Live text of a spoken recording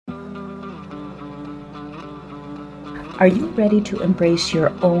Are you ready to embrace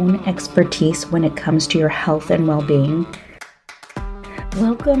your own expertise when it comes to your health and well-being?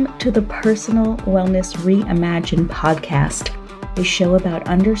 Welcome to the Personal Wellness Reimagined podcast, a show about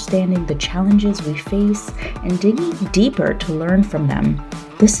understanding the challenges we face and digging deeper to learn from them.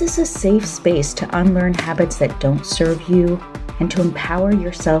 This is a safe space to unlearn habits that don't serve you and to empower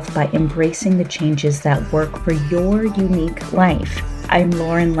yourself by embracing the changes that work for your unique life. I'm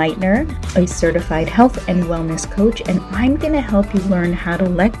Lauren Leitner, a certified health and wellness coach, and I'm going to help you learn how to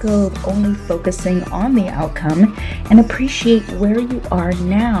let go of only focusing on the outcome and appreciate where you are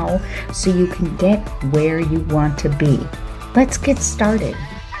now so you can get where you want to be. Let's get started.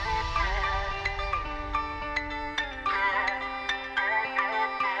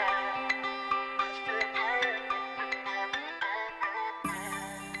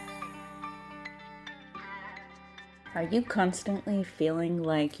 Are you constantly feeling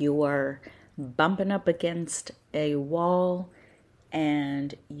like you are bumping up against a wall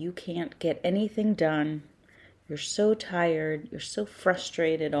and you can't get anything done? You're so tired, you're so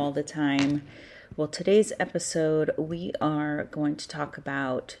frustrated all the time. Well, today's episode, we are going to talk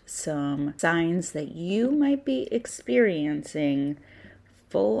about some signs that you might be experiencing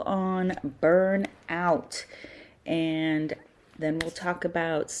full-on burnout. And then we'll talk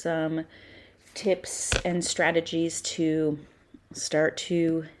about some tips and strategies to start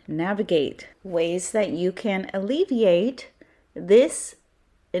to navigate ways that you can alleviate this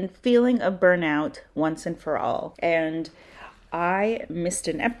feeling of burnout once and for all. And I missed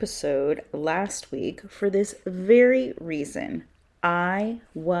an episode last week for this very reason. I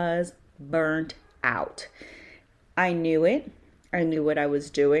was burnt out. I knew it. I knew what I was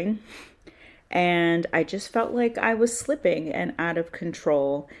doing. And I just felt like I was slipping and out of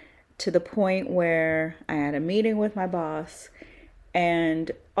control, to the point where I had a meeting with my boss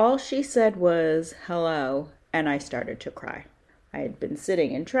and all she said was hello, and I started to cry. I had been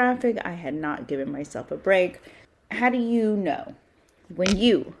sitting in traffic. I had not given myself a break. How do you know when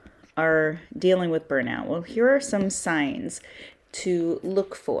you are dealing with burnout? Well, here are some signs to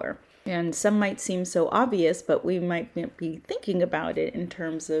look for. And some might seem so obvious, but we might be thinking about it in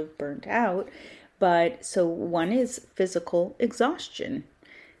terms of burnt out. But so one is physical exhaustion.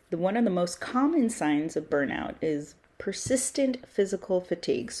 One of the most common signs of burnout is persistent physical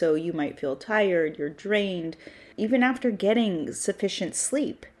fatigue. So you might feel tired, you're drained, even after getting sufficient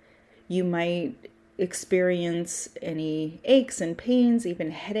sleep. You might experience any aches and pains,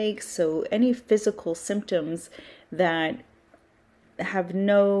 even headaches. So any physical symptoms that have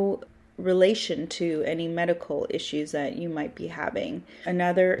no relation to any medical issues that you might be having.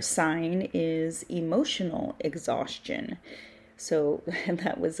 Another sign is emotional exhaustion. So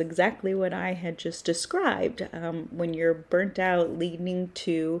that was exactly what I had just described. When you're burnt out, leading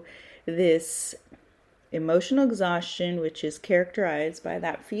to this emotional exhaustion, which is characterized by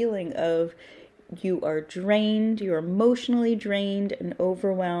that feeling of you are drained, you're emotionally drained and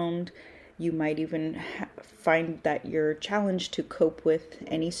overwhelmed. You might even find that you're challenged to cope with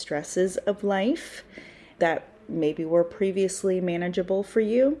any stresses of life that maybe were previously manageable for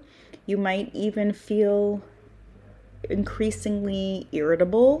you. You might even feel increasingly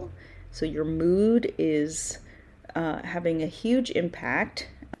irritable, so your mood is having a huge impact.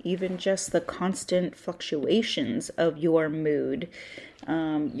 Even just the constant fluctuations of your mood,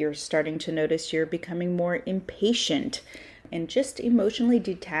 you're starting to notice you're becoming more impatient and just emotionally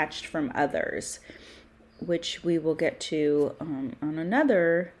detached from others, which we will get to on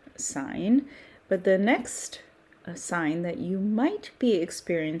another sign. But the next sign that you might be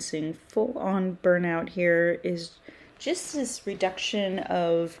experiencing full-on burnout here is just this reduction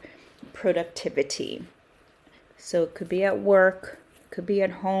of productivity. So it could be at work, could be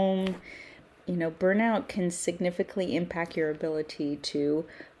at home. You know, burnout can significantly impact your ability to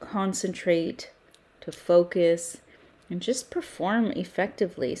concentrate, to focus, and just perform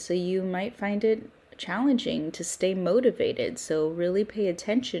effectively. So you might find it challenging to stay motivated. So really pay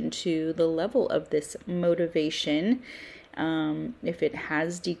attention to the level of this motivation. If it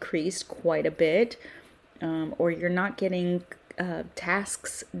has decreased quite a bit, or you're not getting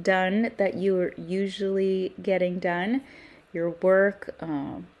tasks done that you're usually getting done, your work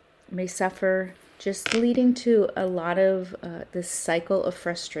may suffer, just leading to a lot of this cycle of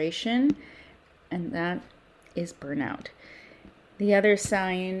frustration, and that is burnout. The other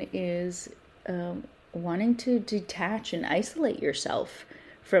sign is wanting to detach and isolate yourself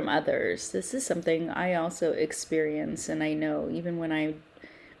from others. This is something I also experience, and I know even when I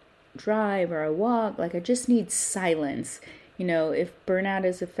drive or I walk, like I just need silence. If burnout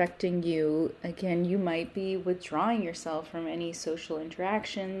is affecting you, again, you might be withdrawing yourself from any social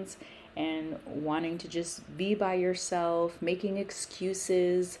interactions and wanting to just be by yourself, making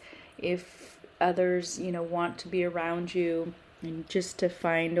excuses if others, want to be around you, and just to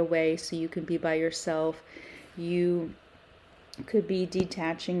find a way so you can be by yourself. You could be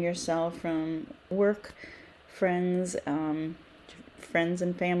detaching yourself from work, friends, friends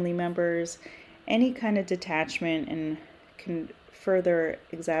and family members, any kind of detachment, and can further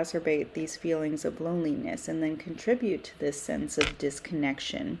exacerbate these feelings of loneliness and then contribute to this sense of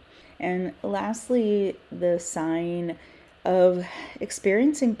disconnection. And lastly, the sign of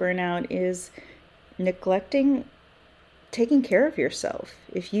experiencing burnout is neglecting taking care of yourself.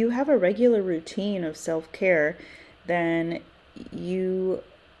 If you have a regular routine of self-care, then you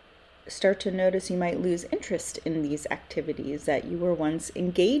start to notice you might lose interest in these activities that you were once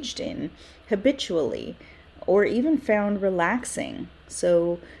engaged in habitually or even found relaxing.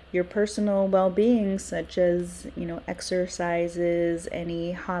 So your personal well-being, such as, exercises,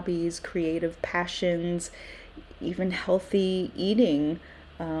 any hobbies, creative passions, even healthy eating,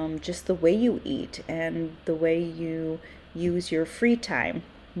 just the way you eat and the way you use your free time.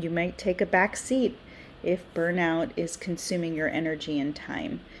 You might take a back seat if burnout is consuming your energy and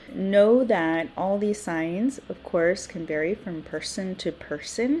time. Know that all these signs, of course, can vary from person to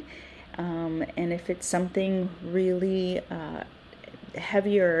person. And if it's something really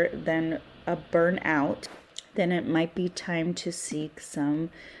heavier than a burnout, then it might be time to seek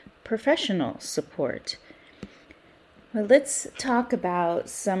some professional support. Well, let's talk about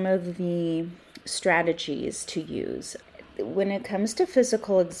some of the strategies to use. When it comes to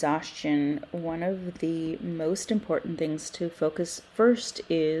physical exhaustion, one of the most important things to focus first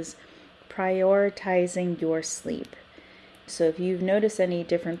is prioritizing your sleep. So if you've noticed any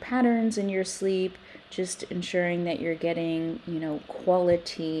different patterns in your sleep, just ensuring that you're getting,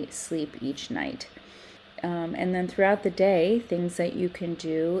 quality sleep each night. And then throughout the day, things that you can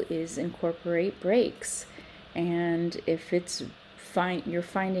do is incorporate breaks. And if you're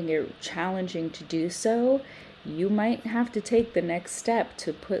finding it challenging to do so, you might have to take the next step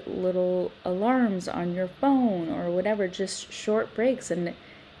to put little alarms on your phone or whatever, just short breaks. And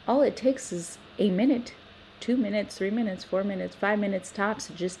all it takes is a minute, 2 minutes, 3 minutes, 4 minutes, 5 minutes tops.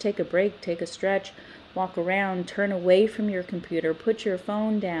 So just take a break, take a stretch, walk around, turn away from your computer, put your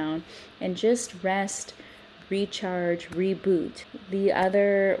phone down, and just rest, recharge, reboot. The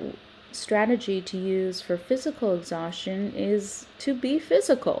other strategy to use for physical exhaustion is to be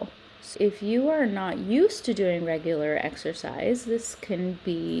physical. If you are not used to doing regular exercise, this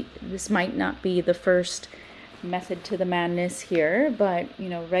might not be the first method to the madness here, but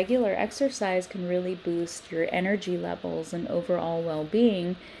regular exercise can really boost your energy levels and overall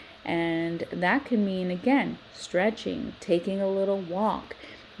well-being. And that can mean, again, stretching, taking a little walk,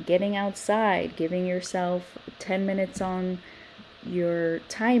 getting outside, giving yourself 10 minutes on your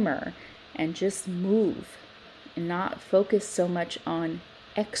timer, and just move and not focus so much on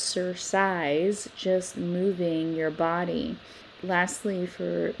exercise, just moving your body. Lastly,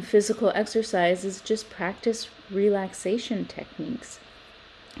 for physical exercise is just practice relaxation techniques.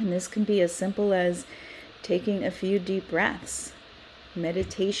 And this can be as simple as taking a few deep breaths,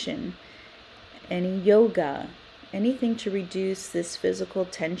 meditation, any yoga, anything to reduce this physical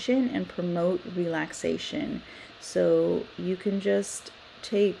tension and promote relaxation. So you can just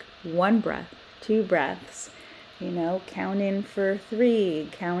take 1 breath, 2 breaths, count in for 3,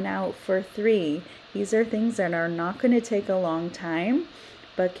 count out for 3. These are things that are not going to take a long time,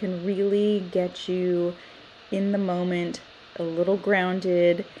 but can really get you in the moment, a little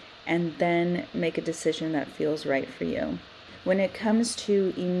grounded, and then make a decision that feels right for you. When it comes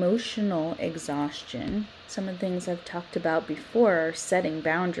to emotional exhaustion, some of the things I've talked about before are setting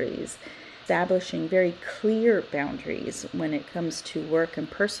boundaries, establishing very clear boundaries when it comes to work and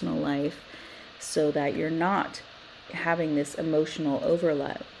personal life so that you're not having this emotional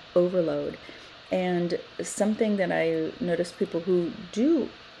overload. And something that I notice people who do,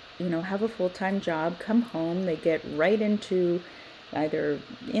 have a full-time job, come home, they get right into either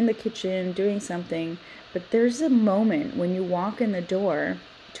in the kitchen doing something, but there's a moment when you walk in the door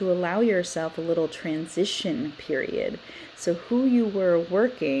to allow yourself a little transition period. So who you were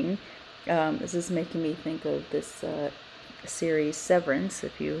working, this is making me think of this series Severance.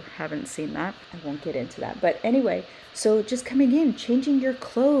 If you haven't seen that, I won't get into that. But anyway, so just coming in, changing your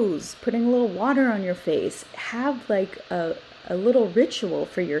clothes, putting a little water on your face, have like a little ritual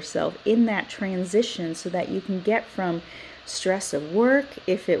for yourself in that transition so that you can get from stress of work,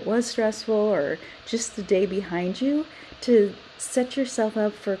 if it was stressful, or just the day behind you, to set yourself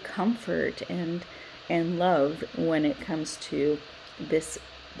up for comfort and and love when it comes to this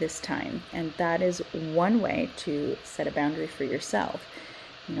time. And that is one way to set a boundary for yourself.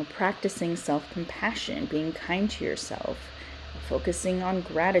 Practicing self-compassion, being kind to yourself, focusing on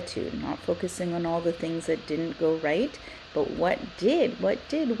gratitude, not focusing on all the things that didn't go right, but what did.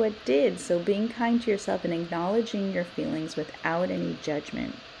 So being kind to yourself and acknowledging your feelings without any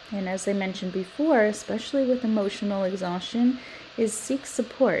judgment. And as I mentioned before, especially with emotional exhaustion, is seek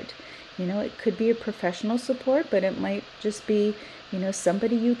support. It could be a professional support, but it might just be,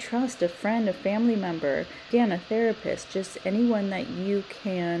 somebody you trust, a friend, a family member, again, a therapist, just anyone that you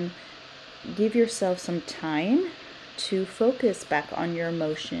can give yourself some time to focus back on your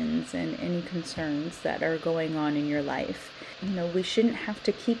emotions and any concerns that are going on in your life. We shouldn't have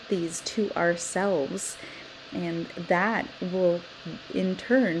to keep these to ourselves, and that will in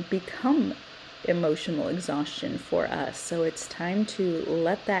turn become emotional exhaustion for us. So it's time to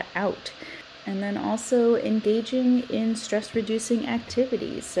let that out. And then also engaging in stress-reducing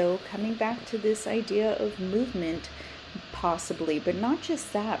activities. So coming back to this idea of movement, possibly, but not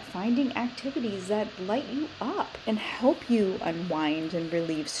just that, finding activities that light you up and help you unwind and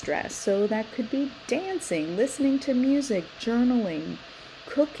relieve stress. So that could be dancing, listening to music, journaling,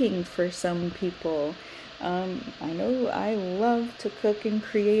 cooking for some people. I know I love to cook and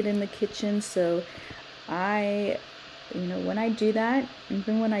create in the kitchen, so when I do that,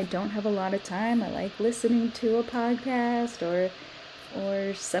 even when I don't have a lot of time, I like listening to a podcast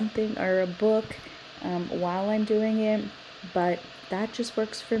or something, or a book while I'm doing it. But that just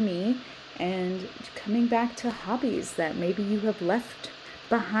works for me. And coming back to hobbies that maybe you have left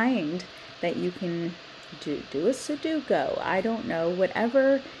behind, that you can do a Sudoku, I don't know,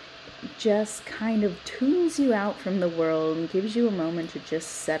 whatever just kind of tunes you out from the world and gives you a moment to just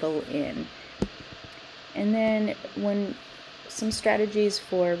settle in. And then some strategies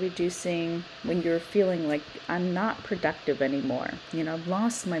for reducing when you're feeling like I'm not productive anymore. I've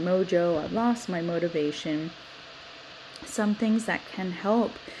lost my mojo, I've lost my motivation. Some things that can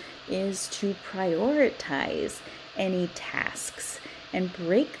help is to prioritize any tasks and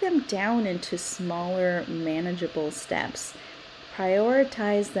break them down into smaller, manageable steps.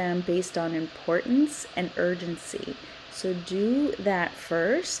 Prioritize them based on importance and urgency. So do that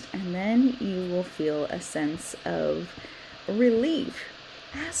first, and then you will feel a sense of relief.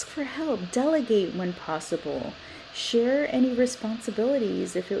 Ask for help. Delegate when possible. Share any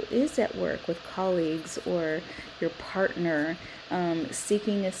responsibilities if it is at work with colleagues or your partner,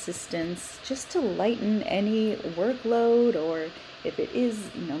 seeking assistance just to lighten any workload, or if it is,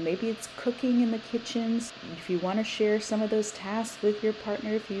 maybe it's cooking in the kitchens. If you want to share some of those tasks with your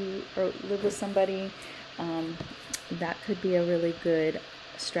partner, if you live with somebody, that could be a really good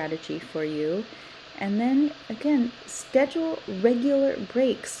strategy for you. And then again, schedule regular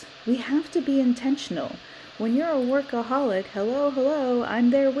breaks. We have to be intentional. When you're a workaholic, hello, I'm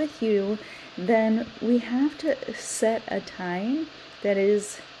there with you, then we have to set a time that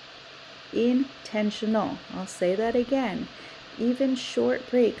is intentional. I'll say that again. Even short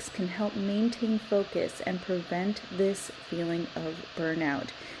breaks can help maintain focus and prevent this feeling of burnout.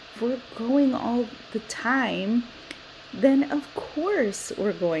 If we're going all the time, then of course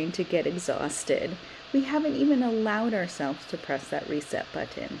we're going to get exhausted. We haven't even allowed ourselves to press that reset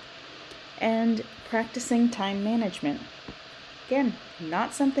button. And practicing time management. Again,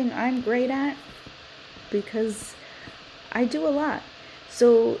 not something I'm great at because I do a lot.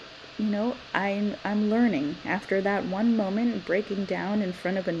 So, I'm learning. After that one moment breaking down in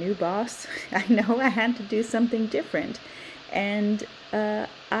front of a new boss, I know I had to do something different. And I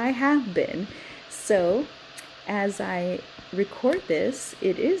have been. So, as I record this,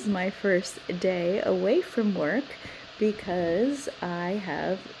 it is my first day away from work because I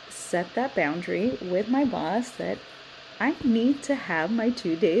have set that boundary with my boss that I need to have my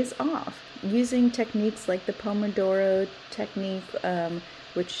 2 days off. Using techniques like the Pomodoro technique,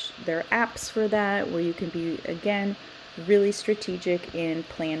 which there are apps for that, where you can be, again, really strategic in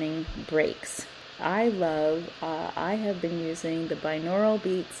planning breaks. I have been using the binaural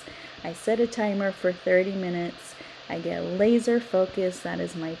beats. I set a timer for 30 minutes. I get laser focused. That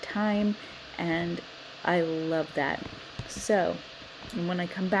is my time, and I love that. So, and when I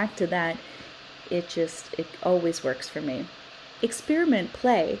come back to that, it always works for me. Experiment,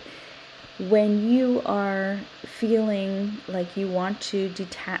 play. When you are feeling like you want to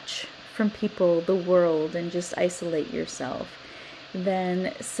detach from people, the world, and just isolate yourself,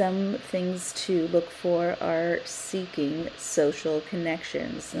 then some things to look for are seeking social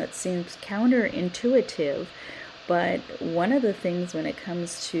connections. That seems counterintuitive, but one of the things when it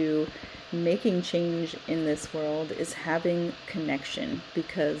comes to making change in this world is having connection,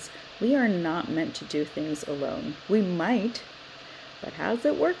 because we are not meant to do things alone. We might, but how's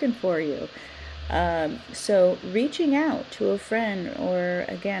it working for you? So reaching out to a friend or,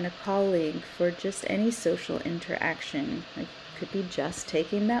 again, a colleague for just any social interaction. It could be just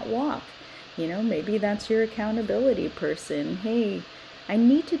taking that walk. Maybe that's your accountability person. Hey, I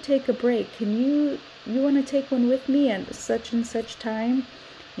need to take a break. You want to take one with me at such and such time?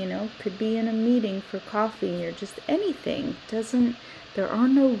 Could be in a meeting for coffee or just anything. There are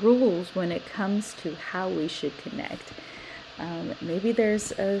no rules when it comes to how we should connect. Maybe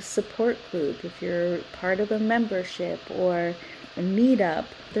there's a support group if you're part of a membership or a meetup.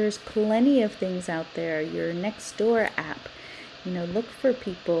 There's plenty of things out there. Your Nextdoor app. Look for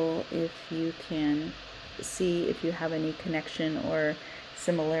people if you can see if you have any connection or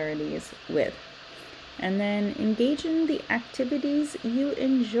similarities with. And then engage in the activities you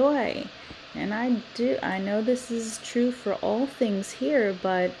enjoy. And I know this is true for all things here,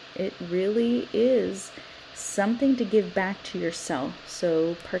 but it really is something to give back to yourself.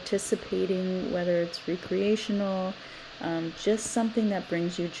 So participating, whether it's recreational, just something that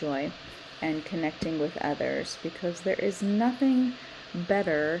brings you joy, and connecting with others, because there is nothing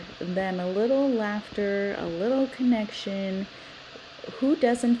better than a little laughter, a little connection. Who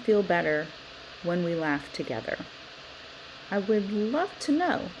doesn't feel better when we laugh together? I would love to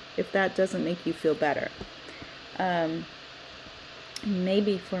know if that doesn't make you feel better.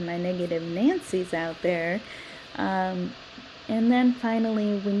 Maybe for my negative Nancys out there. And then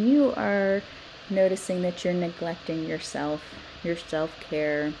finally, when you are noticing that you're neglecting yourself, your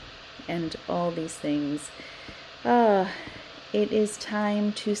self-care, and all these things, it is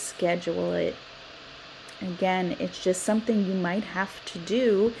time to schedule it. Again, it's just something you might have to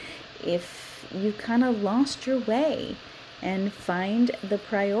do if you kind of lost your way, and find the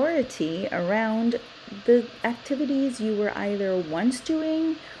priority around the activities you were either once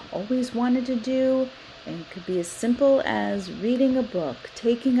doing, always wanted to do. And it could be as simple as reading a book,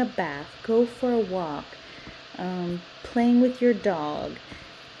 taking a bath, go for a walk, playing with your dog,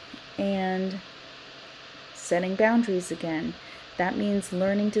 and setting boundaries again. That means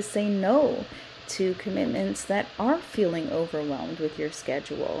learning to say no to commitments that are feeling overwhelmed with your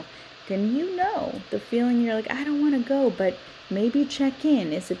schedule. Then the feeling you're like, I don't want to go, but maybe check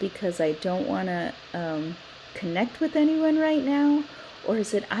in. Is it because I don't want to connect with anyone right now? Or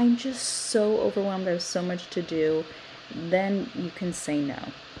is it I'm just so overwhelmed, there's so much to do? Then you can say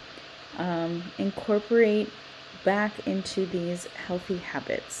no. Incorporate back into these healthy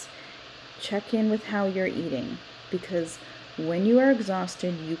habits. Check in with how you're eating, because when you are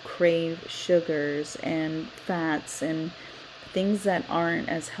exhausted, you crave sugars and fats and things that aren't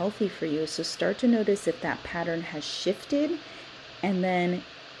as healthy for you. So start to notice if that pattern has shifted. And then,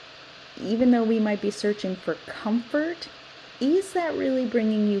 even though we might be searching for comfort, is that really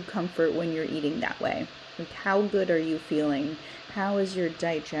bringing you comfort when you're eating that way? Like, how good are you feeling? How is your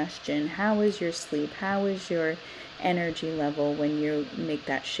digestion? How is your sleep? How is your energy level when you make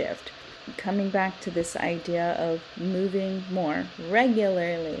that shift? Coming back to this idea of moving more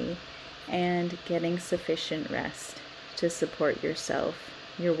regularly and getting sufficient rest to support yourself.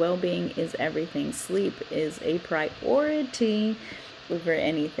 Your well-being is everything. Sleep is a priority over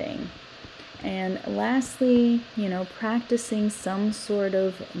anything. And lastly, practicing some sort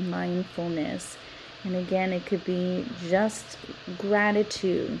of mindfulness. And again, it could be just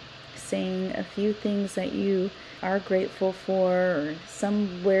gratitude, saying a few things that you are grateful for, or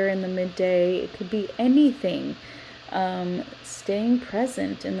somewhere in the midday. It could be anything. Staying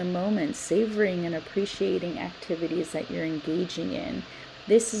present in the moment, savoring and appreciating activities that you're engaging in.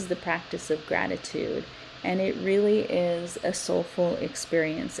 This is the practice of gratitude, and it really is a soulful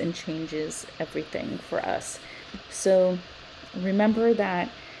experience and changes everything for us. So remember that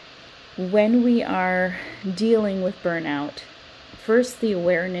when we are dealing with burnout, first the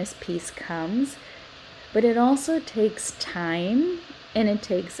awareness piece comes, but it also takes time and it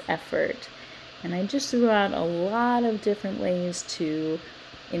takes effort. And I just threw out a lot of different ways to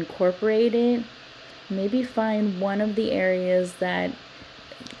incorporate it. Maybe find one of the areas that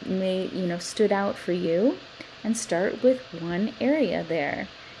stood out for you, and start with one area there.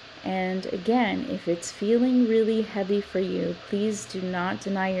 And again, if it's feeling really heavy for you, please do not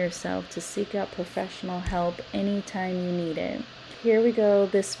deny yourself to seek out professional help anytime you need it. Here we go.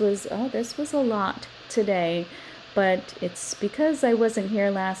 This was a lot today. But it's because I wasn't here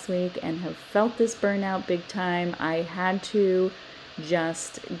last week and have felt this burnout big time. I had to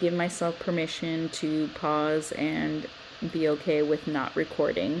just give myself permission to pause and be okay with not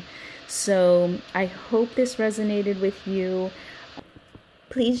recording. So I hope this resonated with you.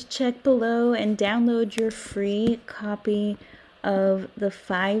 please check below and download your free copy of the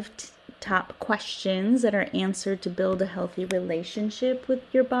 5 top questions that are answered to build a healthy relationship with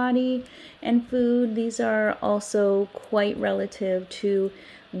your body and food. These are also quite relative to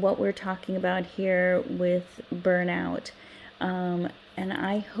what we're talking about here with burnout. And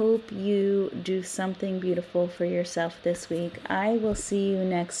I hope you do something beautiful for yourself this week. I will see you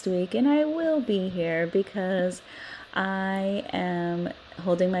next week, and I will be here because I am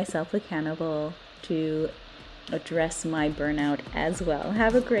holding myself accountable to address my burnout as well.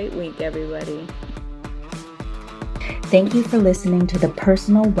 Have a great week, everybody. Thank you for listening to the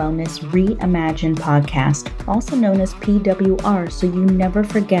Personal Wellness Reimagined podcast, also known as PWR, so you never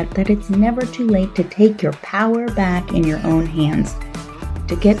forget that it's never too late to take your power back in your own hands.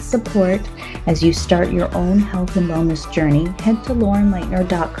 To get support as you start your own health and wellness journey, head to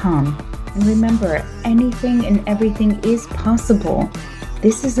laurenleitner.com. And remember, anything and everything is possible.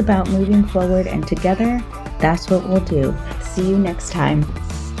 This is about moving forward, and together, that's what we'll do. See you next time.